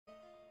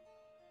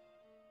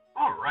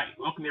Alright,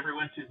 welcome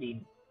everyone to the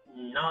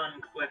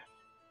non-quest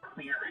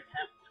clear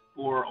attempt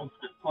for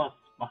Ultimate Plus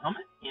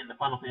Bahamut in the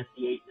Final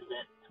Fantasy VIII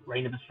event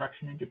Reign of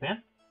Destruction in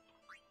Japan.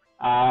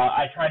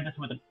 I tried this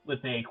with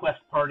a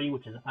quest party,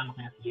 which is a Final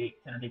Fantasy VIII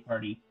Synergy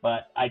party,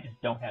 but I just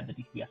don't have the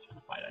DPS for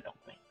the fight, I don't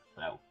think.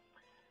 So,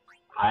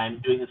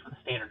 I'm doing this with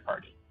a standard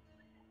party.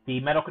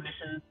 The medal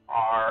conditions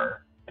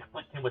are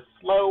afflicted with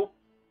slow,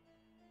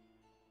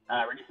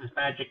 reduces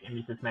magic, and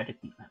reduces magic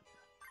defense.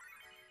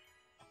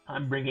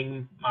 I'm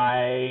bringing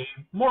my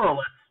more or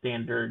less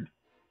standard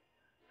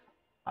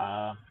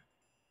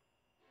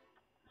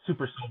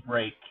Super Soul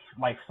Break,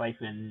 Life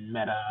Siphon,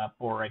 Meta,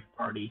 Boreg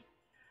party.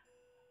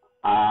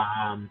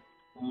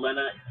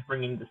 Lena is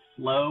bringing the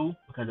slow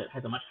because it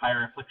has a much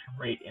higher affliction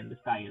rate and this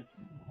guy is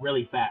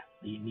really fast,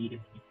 so you need him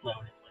to be slowed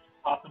as much as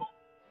possible.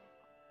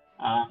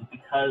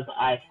 Because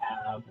I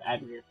have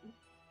Agnes'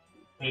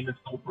 standard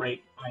Soul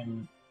Break,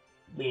 I'm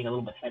leaning a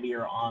little bit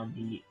heavier on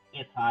the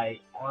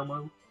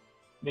anti-armor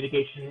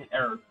mitigation,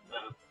 or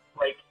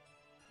break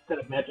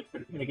instead of magic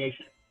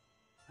mitigation.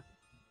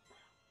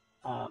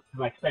 I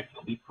expect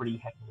it'll be pretty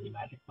heavily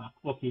magic buff.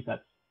 We'll see if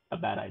that's a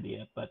bad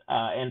idea. But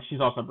and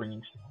she's also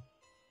bringing snow.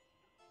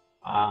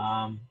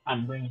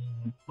 I'm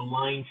bringing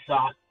Blind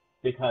Shot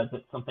because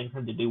it's something for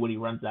him to do when he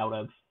runs out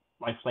of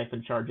Life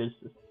Siphon charges.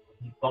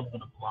 He's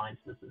bundled of blinds.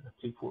 This is a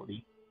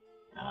 240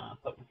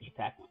 potency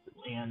attack once it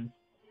lands.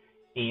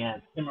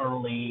 And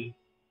similarly,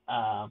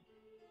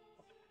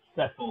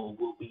 Cecil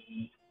will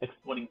be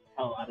exploiting the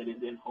hell out of his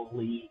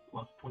Inholy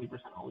plus 20%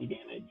 holy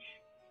damage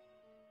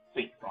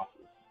Saint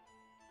process.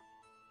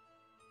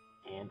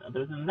 And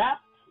other than that,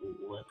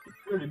 let's get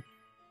started.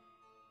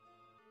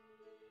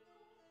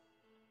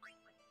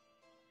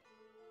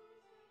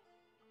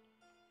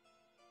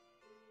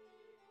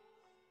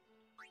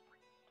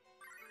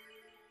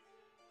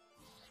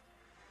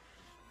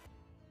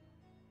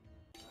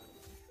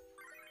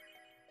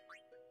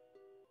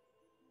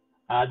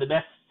 The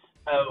best,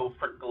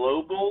 for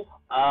global,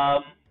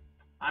 I'm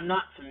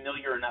not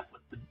familiar enough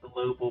with the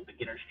global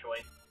beginner's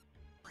choice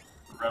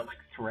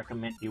relics to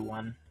recommend you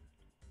one.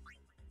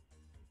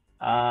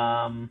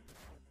 I'm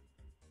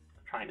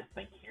trying to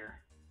think here.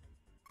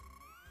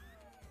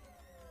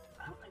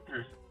 I don't think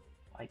there's,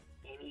 like,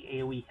 any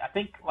AoE. I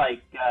think,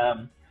 like,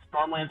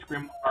 Stormland's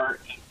Grimoire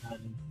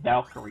and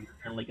Valkyrie are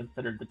generally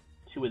considered the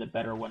two of the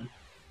better ones.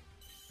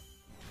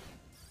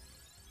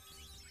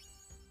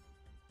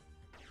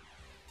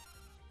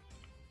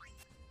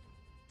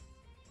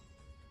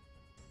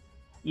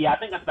 Yeah, I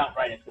think that's about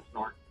right. It's the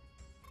snort.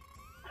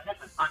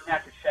 I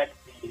have to check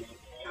the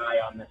AI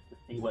on this to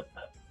see what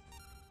the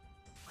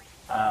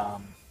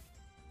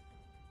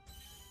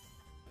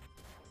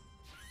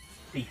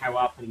see how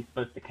often he's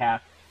supposed to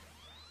cast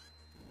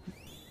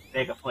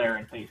Mega Flare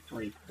in Phase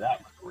 3. Because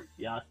that was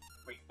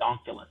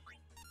redonkulous.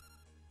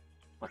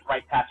 Went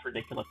right past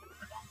ridiculous and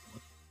redonkulous.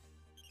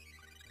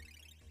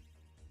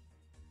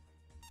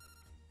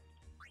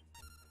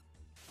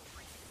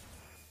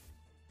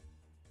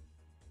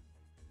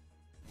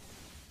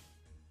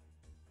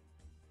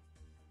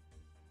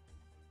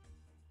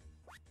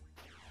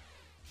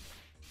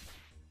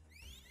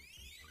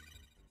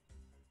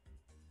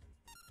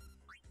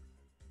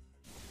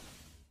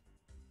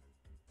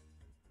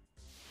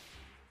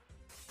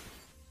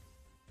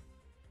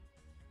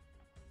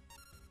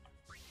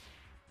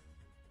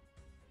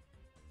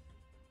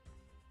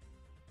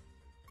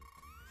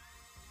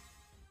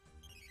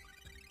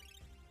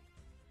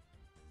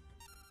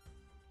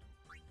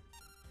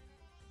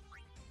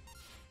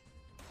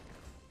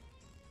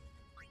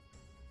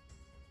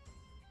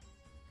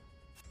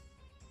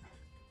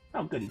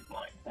 Oh, good, he's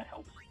blind. That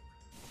helps.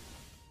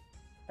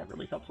 That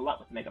really helps a lot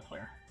with Mega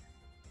Flare.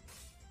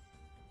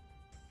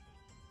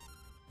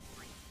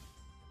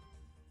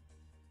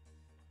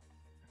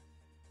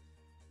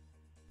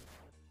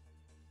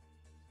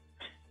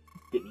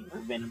 Didn't even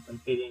prevent him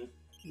from hitting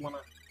Lena.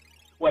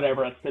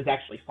 Whatever, it's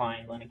actually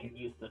fine. Lena can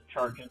use the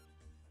charges.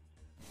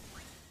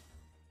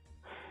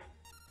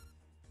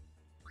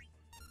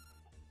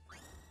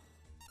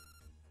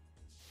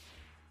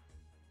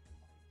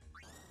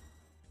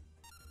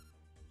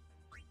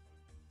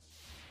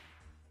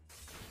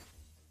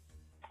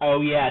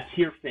 Oh yeah,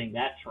 Tear Thing,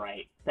 that's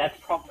right. That's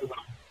probably what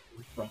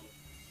I'm from.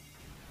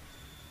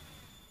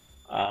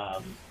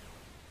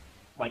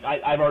 Like,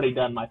 I've already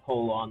done my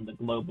poll on the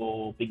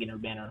global beginner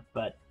banner,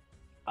 but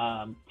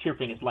Tear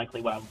Thing is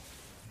likely what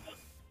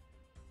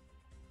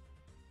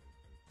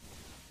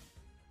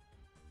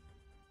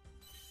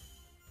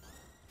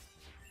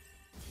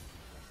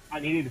I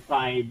need to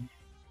decide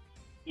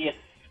if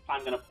I'm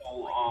going to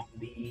pull on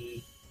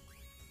the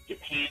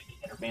Japan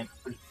beginner banner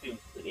pretty soon,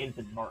 because it ends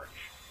in March.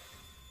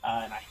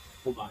 And I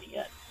haven't pulled on it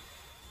yet.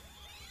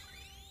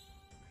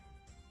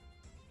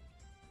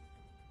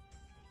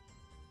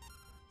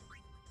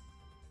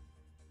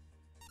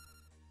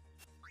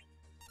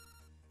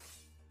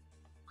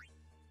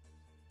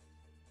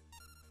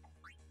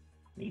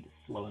 Need to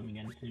slow him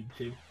again soon,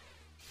 too.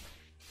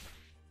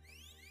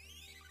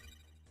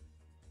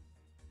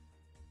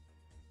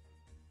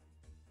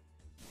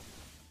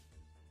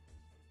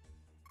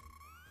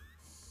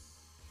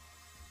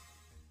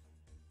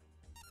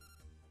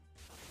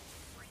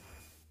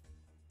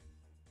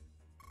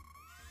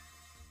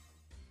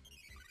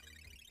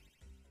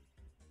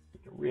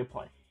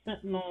 reapply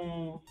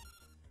Sentinels.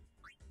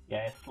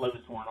 Yeah, his slow's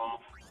worn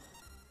off.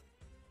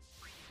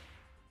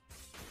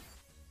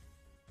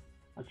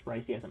 That's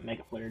right, he hasn't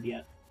Mega Flared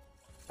yet.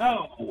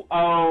 Oh,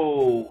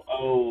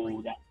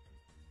 that's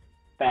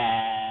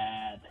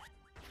bad.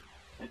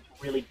 That's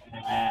really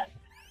bad.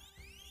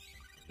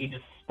 He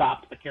just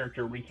stopped the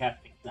character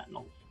recasting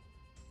Sentinels.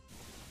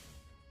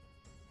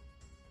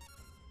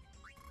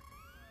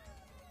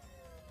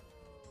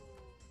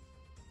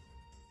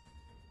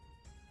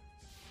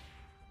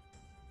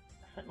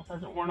 Sentinels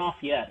hasn't worn off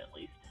yet, at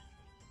least.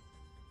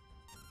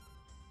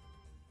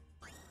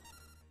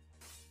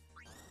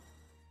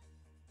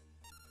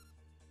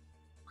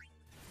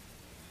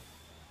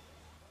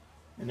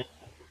 And it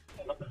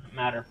doesn't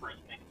matter for his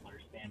Mega Flare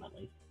spam, at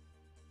least.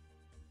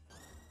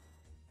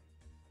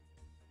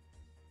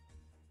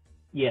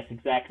 Yes,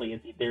 exactly.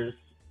 There's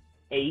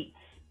 8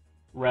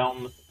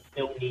 realms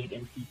still need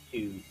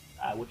MP2,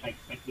 which I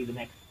expect to be the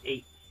next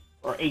 8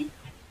 or 10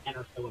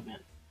 or so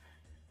events.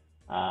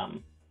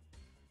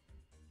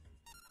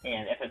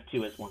 And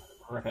FF2 is one of them,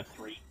 or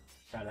FF3,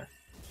 rather.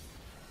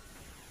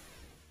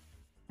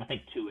 I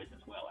think 2 is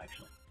as well,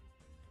 actually.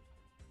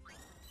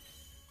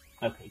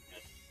 Okay,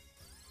 good.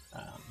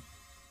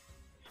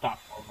 Stop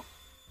for them.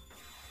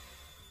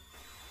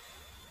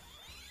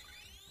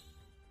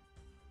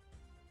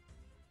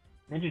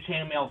 Ninja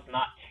Chainmail's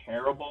not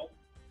terrible,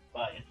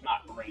 but it's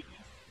not great.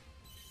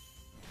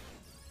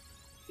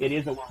 It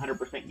is a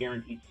 100%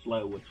 guaranteed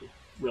slow, which is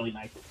really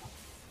nice.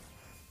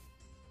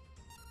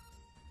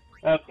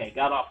 Okay,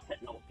 got off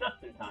Sentinel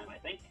just in time, I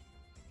think.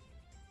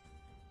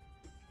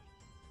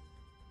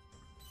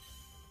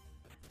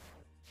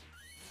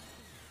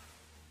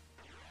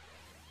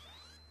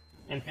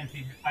 And since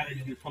he decided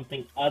to do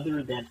something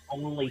other than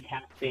only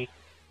casting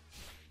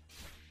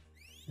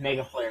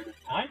Mega Flare this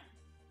time,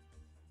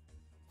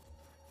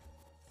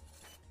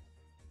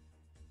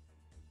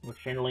 which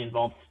generally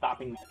involves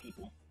stopping my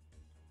people.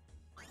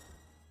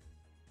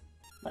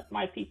 Let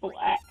my people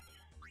act.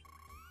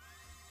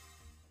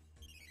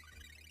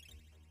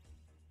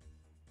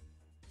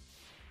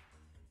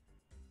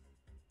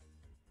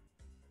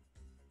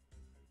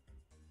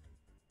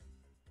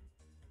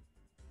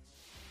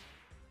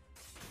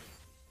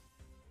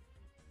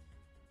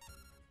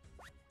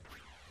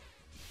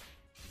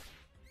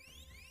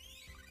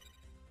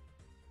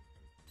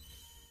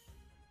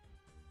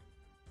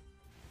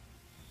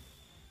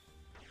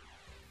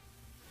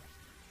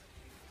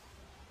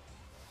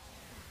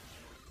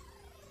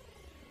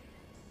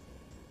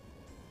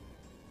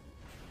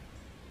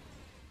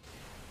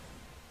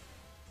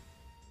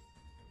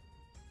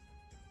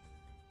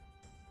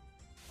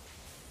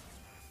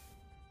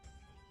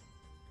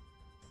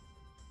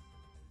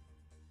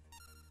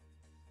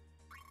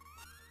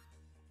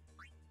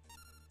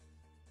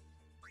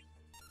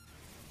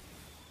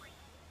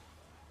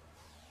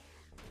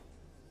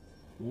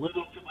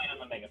 Little too late on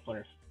the Mega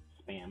Flare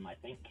spam, I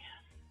think.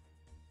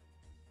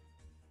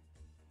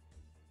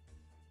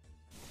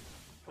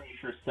 Pretty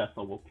sure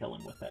Cecil will kill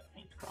him with that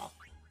Saint's Cross.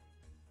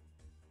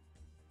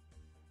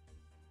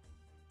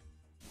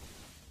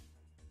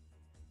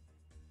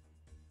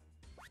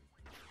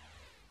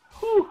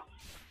 Whew!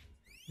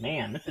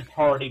 Man, this is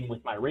hard even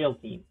with my rail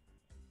team.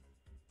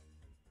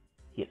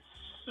 He is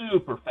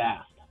super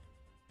fast.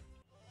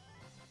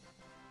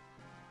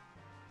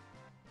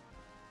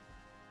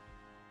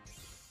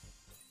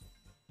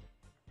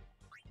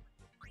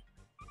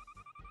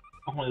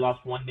 Only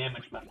lost 1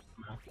 damage bonus.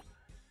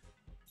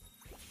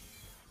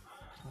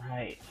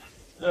 Right.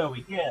 So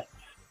we get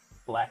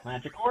Black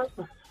Magic Orb.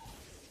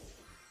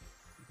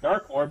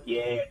 Dark Orb,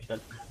 yeah, it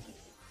does.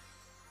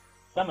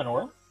 Summon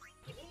Orb.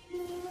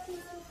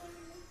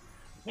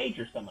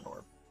 Major Summon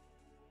Orb.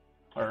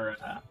 Or,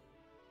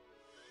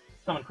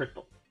 Summon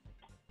Crystal.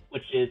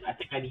 Which is, I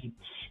think I need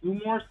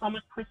 2 more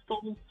Summon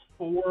Crystals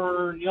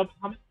for Neo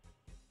Bahamut.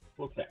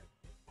 Okay.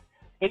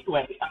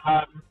 Anyway,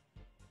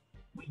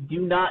 we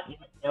do not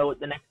yet know what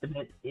the next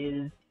event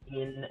is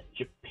in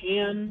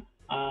Japan.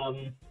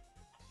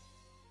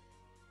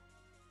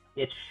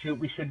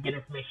 We should get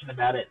information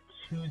about it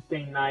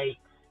Tuesday night,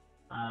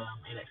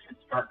 and it should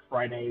start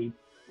Friday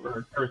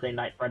or Thursday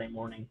night, Friday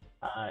morning,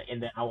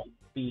 and then I will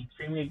be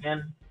streaming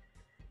again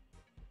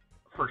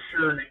for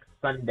sure next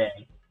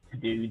Sunday to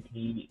do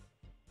the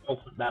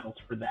ultimate battles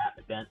for that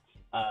event.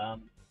 I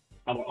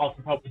will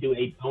also probably do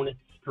a bonus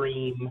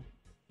stream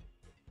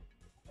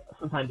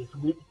sometime this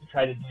week to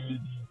try to do the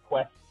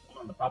quests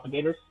on the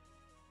propagators.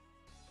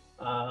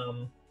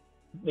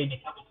 Maybe a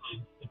couple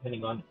times,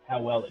 depending on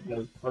how well it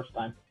goes the first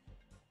time.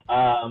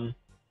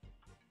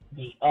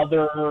 The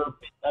other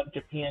bit of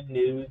Japan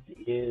news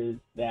is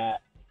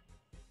that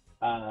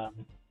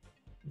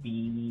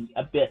the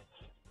Abyss,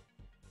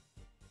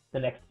 the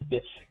next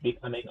Abyss should be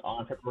coming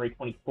on February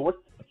 24th,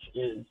 which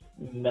is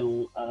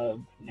middle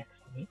of next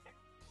week.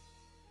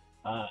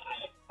 I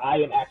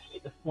am actually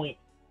at this point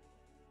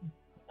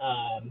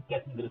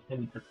guessing that it's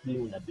going to be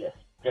Dragoon Abyss.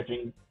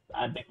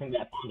 I'm basing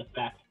that on the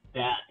fact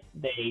that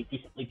they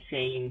recently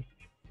changed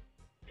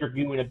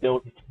Dragoon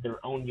abilities to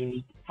their own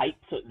unique type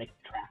so that they can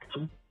track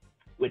them,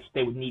 which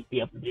they would need to be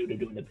able to do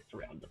in the bits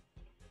around them.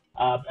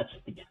 That's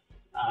just a guess.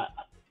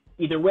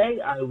 Either way,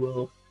 I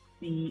will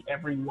see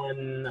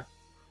everyone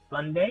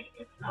Sunday,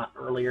 if not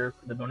earlier,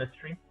 for the bonus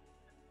stream.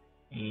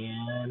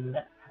 And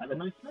have a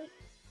nice night.